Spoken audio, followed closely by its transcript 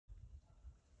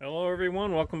Hello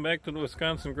everyone, welcome back to the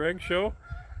Wisconsin Greg Show.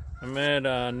 I'm at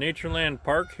Natureland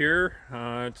Park here.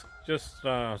 It's just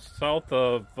south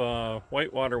of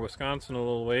Whitewater, Wisconsin a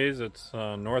little ways. It's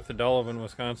north of Delavan,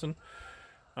 Wisconsin.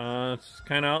 It's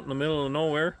kind of out in the middle of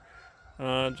nowhere.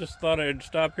 Just thought I'd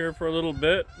stop here for a little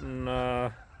bit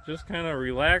and just kind of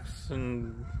relax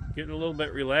and get a little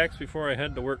bit relaxed before I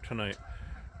head to work tonight.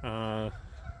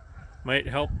 Might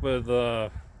help with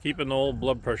keeping the old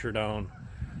blood pressure down.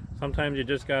 Sometimes you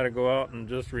just got to go out and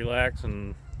just relax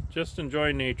and just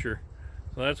enjoy nature.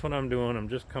 So that's what I'm doing. I'm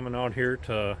just coming out here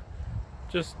to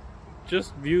just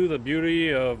view the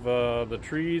beauty of the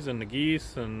trees and the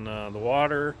geese and the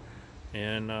water.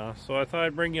 And so I thought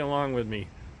I'd bring you along with me.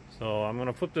 So I'm going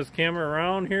to flip this camera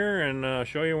around here and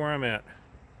show you where I'm at.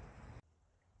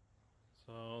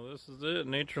 So this is it,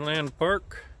 Natureland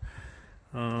Park.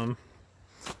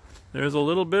 There's a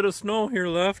little bit of snow here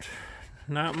left.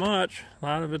 Not much. A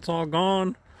lot of it's all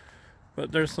gone.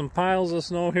 But there's some piles of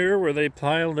snow here where they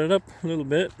piled it up a little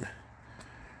bit.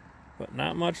 But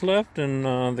not much left, and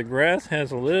the grass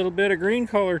has a little bit of green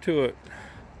color to it.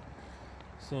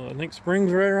 So I think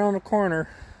spring's right around the corner.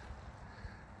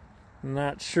 I'm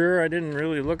not sure. I didn't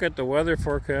really look at the weather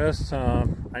forecast.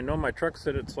 I know my truck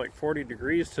said it's like 40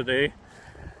 degrees today.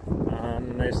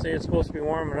 And they say it's supposed to be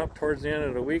warming up towards the end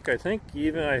of the week. I think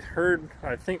even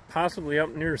I think possibly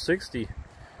up near 60.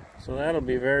 So that'll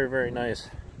be very, very nice.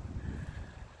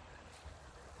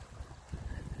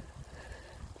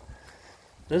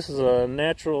 This is a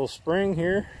natural spring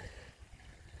here.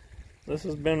 This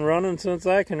has been running since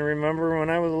I can remember. When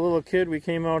I was a little kid, we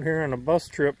came out here on a bus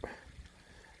trip.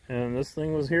 And this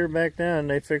thing was here back then.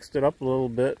 They fixed it up a little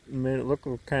bit and made it look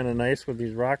kind of nice with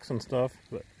these rocks and stuff.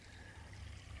 But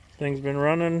thing's been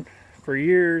running for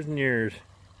years and years,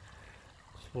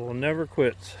 so it never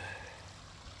quits.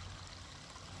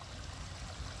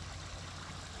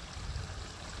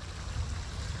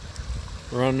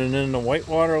 Running into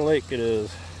Whitewater Lake it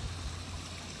is.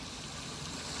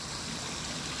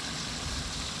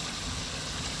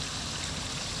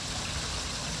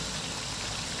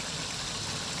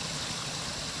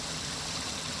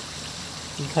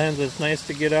 Sometimes it's nice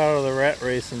to get out of the rat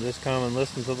race and just come and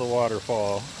listen to the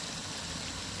waterfall.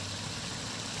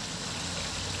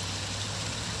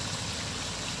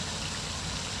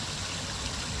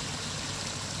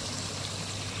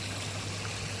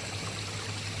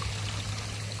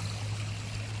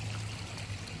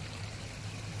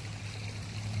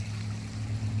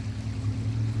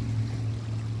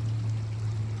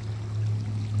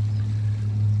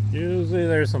 Usually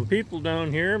there's some people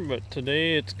down here, but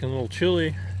today it's a little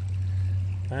chilly.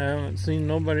 I haven't seen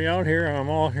nobody out here. I'm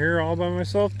all here all by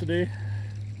myself today.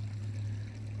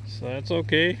 So that's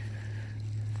okay.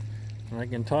 I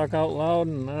can talk out loud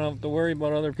and I don't have to worry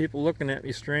about other people looking at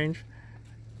me strange.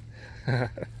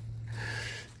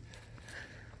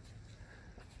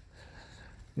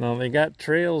 Now they got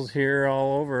trails here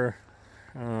all over.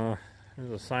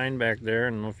 There's a sign back there. I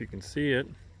don't know if you can see it.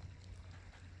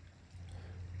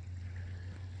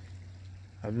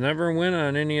 I've never went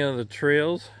on any of the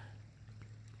trails.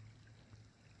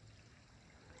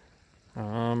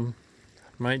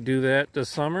 Might do that this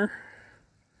summer.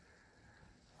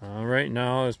 Right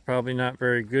now it's probably not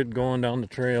very good going down the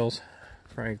trails.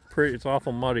 It's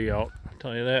awful muddy out, I'll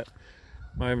tell you that.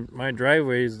 My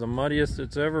driveway is the muddiest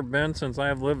it's ever been since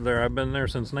I've lived there. I've been there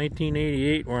since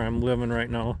 1988 where I'm living right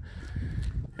now.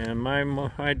 And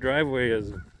my driveway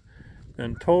has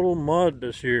been total mud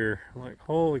this year. I'm like,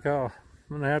 holy cow.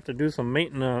 I'm gonna have to do some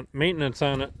maintenance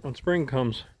on it when spring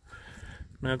comes.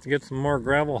 I have to get some more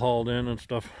gravel hauled in and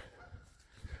stuff.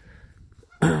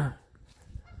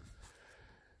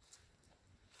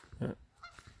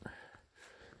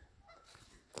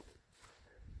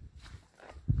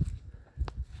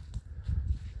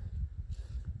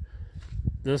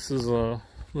 This is a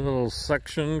little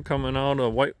section coming out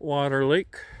of Whitewater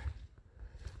Lake.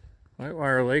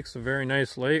 Whitewater Lake's a very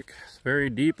nice lake. It's very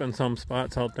deep in some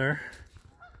spots out there.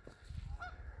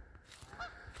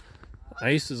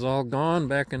 Ice is all gone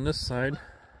back in this side.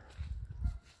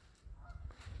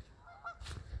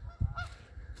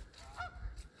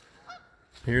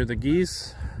 Here are the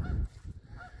geese.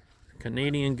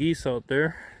 Canadian geese out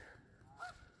there.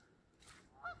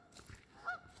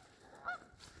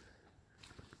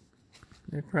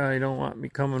 They probably don't want me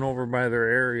coming over by their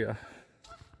area.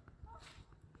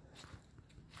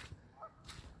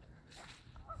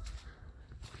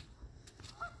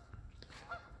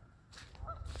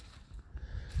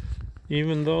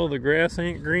 Even though the grass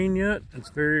ain't green yet, it's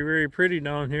very, very pretty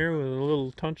down here with a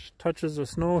little touches of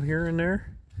snow here and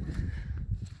there.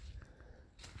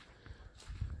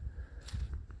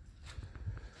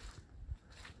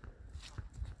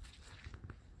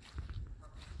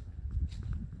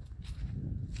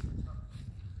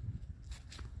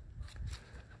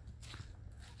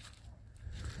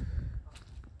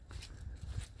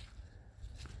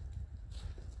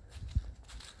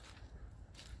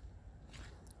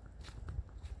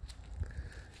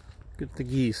 Look at the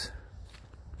geese.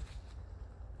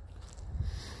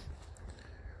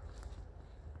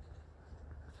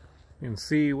 You can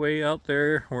see way out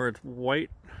there where it's white,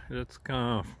 it's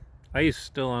kind of ice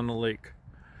still on the lake.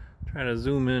 Try to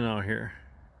zoom in out here.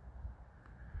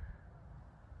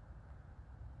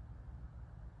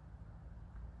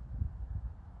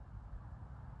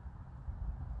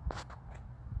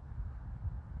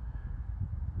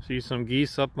 See some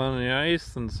geese up on the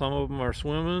ice, and some of them are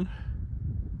swimming.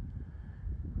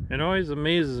 It always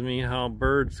amazes me how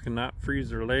birds cannot freeze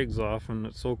their legs off when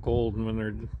it's so cold, and when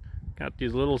they're got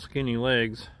these little skinny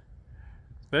legs,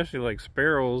 especially like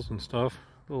sparrows and stuff,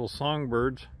 little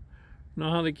songbirds.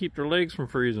 Know how they keep their legs from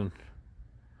freezing.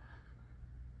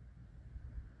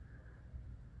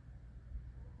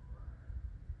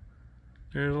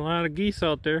 There's a lot of geese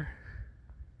out there.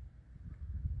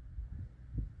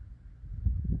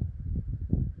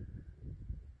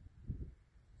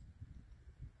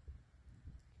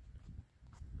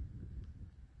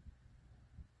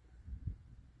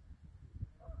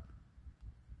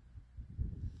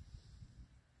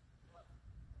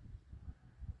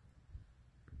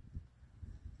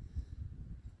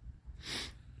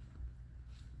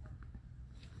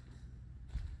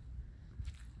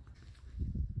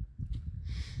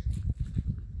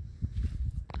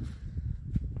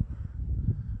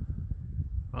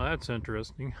 Well, that's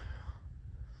interesting.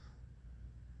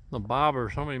 The bobber,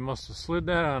 somebody must have slid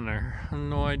that on there. I have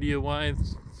no idea why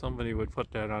somebody would put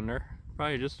that on there.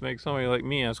 Probably just to make somebody like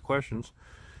me ask questions.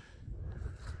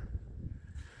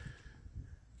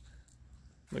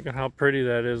 Look at how pretty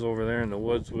that is over there in the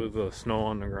woods with the snow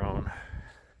on the ground.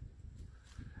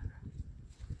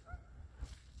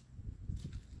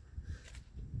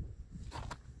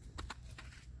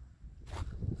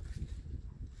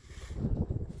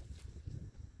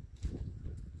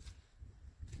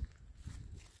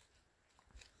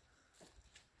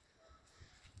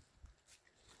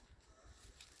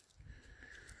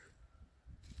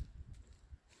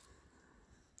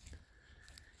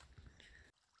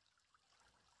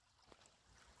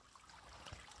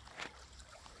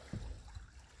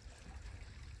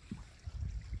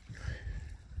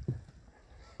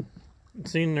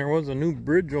 Seen there was a new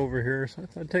bridge over here, so I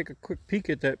thought I'd take a quick peek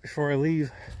at that before I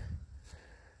leave.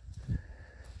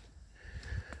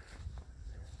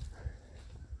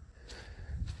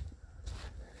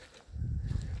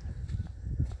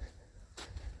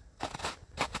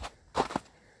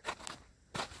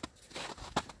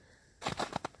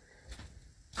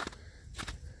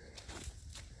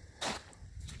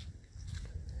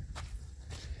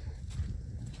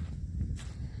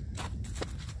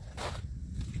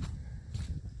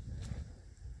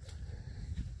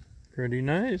 Pretty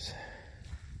nice.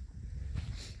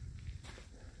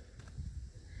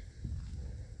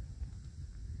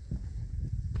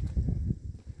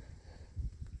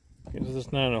 Because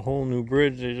it's not a whole new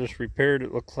bridge, they just repaired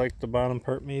it, looks like the bottom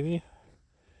part maybe,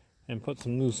 and put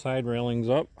some new side railings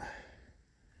up.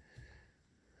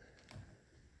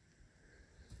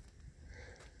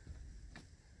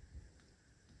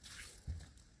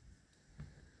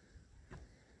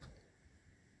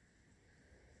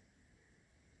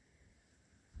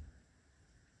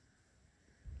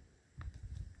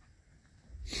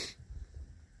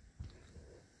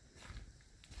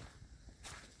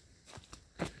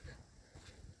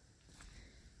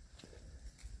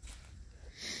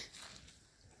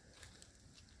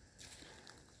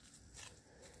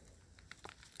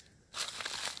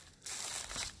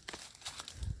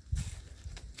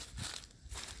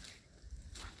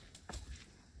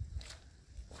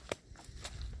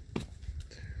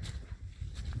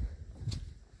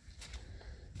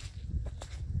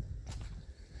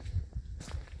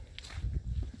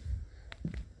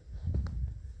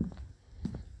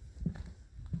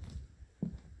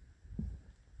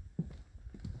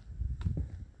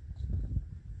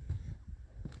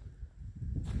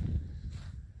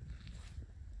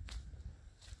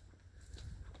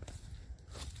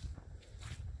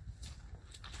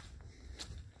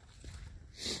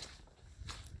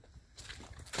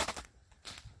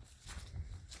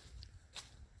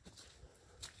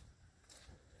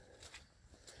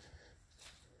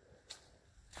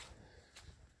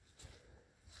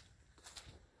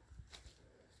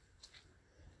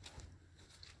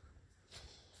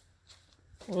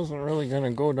 Wasn't really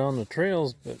gonna go down the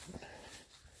trails, but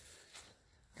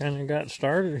kind of got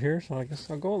started here, so I guess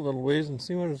I'll go a little ways and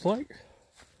see what it's like.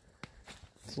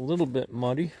 It's a little bit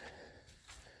muddy.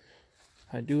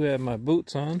 I do have my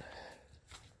boots on.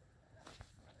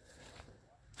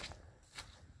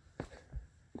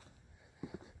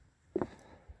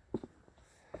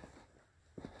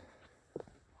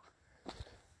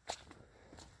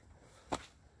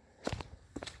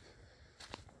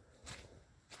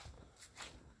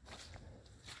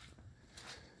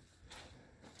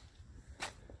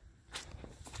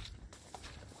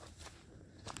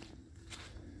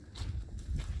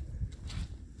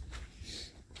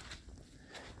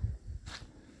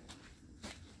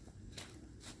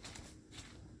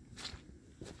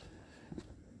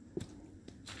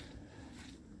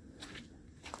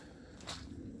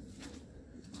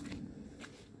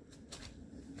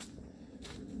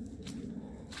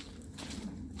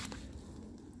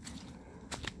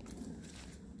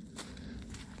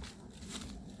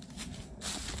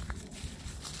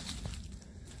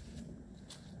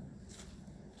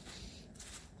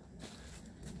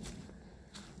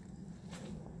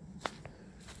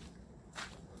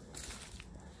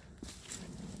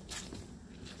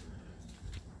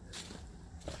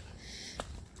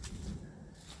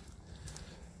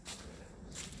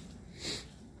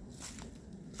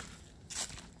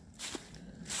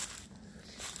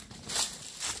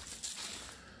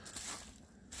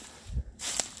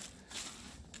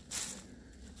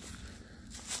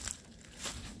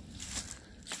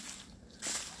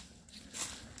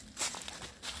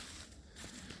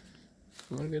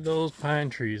 Look at those pine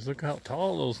trees. Look how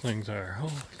tall those things are.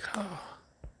 Holy cow.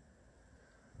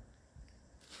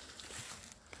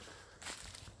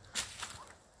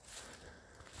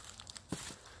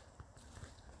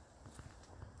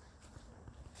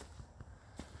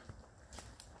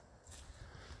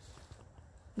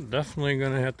 Definitely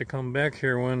gonna have to come back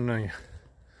here when the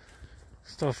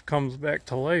stuff comes back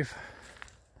to life.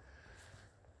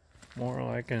 More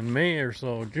like in May or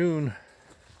so, June.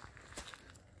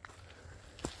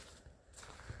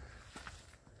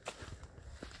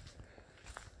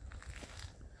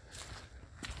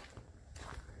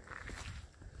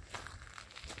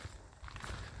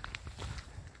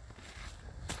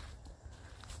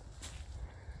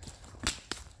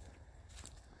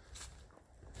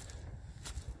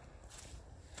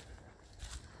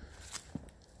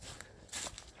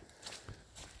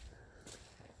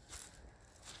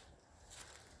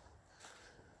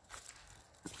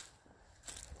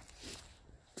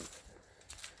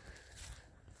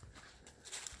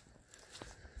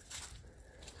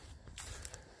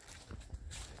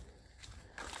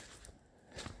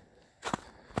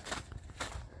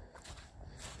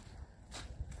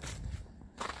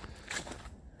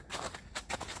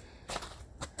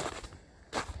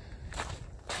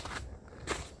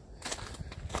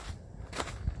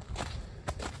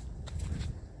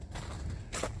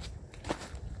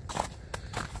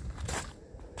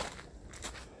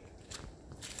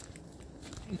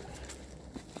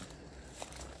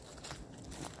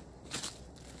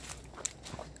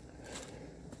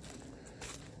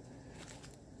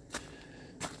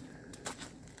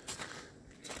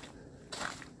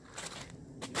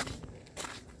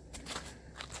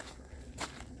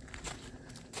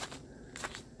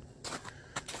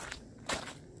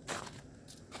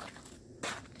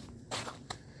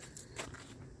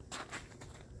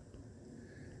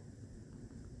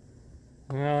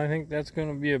 Well, I think that's going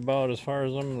to be about as far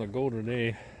as I'm going to go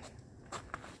today.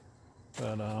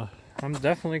 But I'm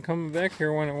definitely coming back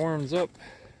here when it warms up.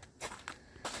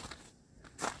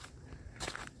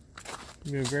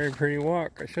 It'll be a very pretty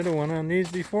walk. I should have went on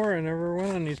these before. I never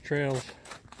went on these trails.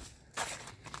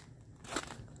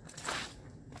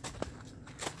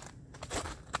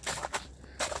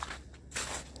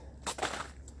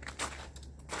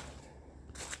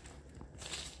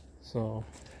 So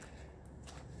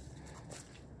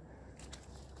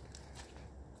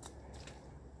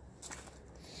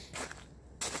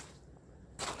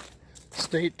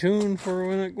stay tuned for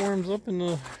when it warms up and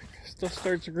the stuff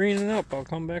starts greening up. I'll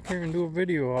come back here and do a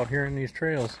video out here in these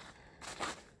trails.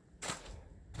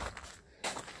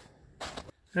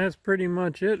 That's pretty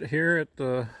much it here at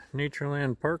the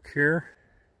Natureland Park here.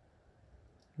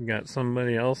 We got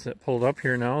somebody else that pulled up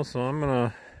here now, so I'm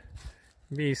gonna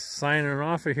be signing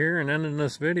off of here and ending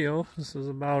this video. This is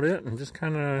about it, and just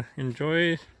kind of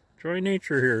enjoy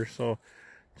nature here. So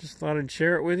just thought I'd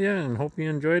share it with you and hope you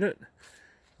enjoyed it.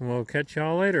 We'll catch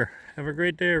y'all later. Have a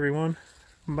great day, everyone.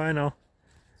 Bye now.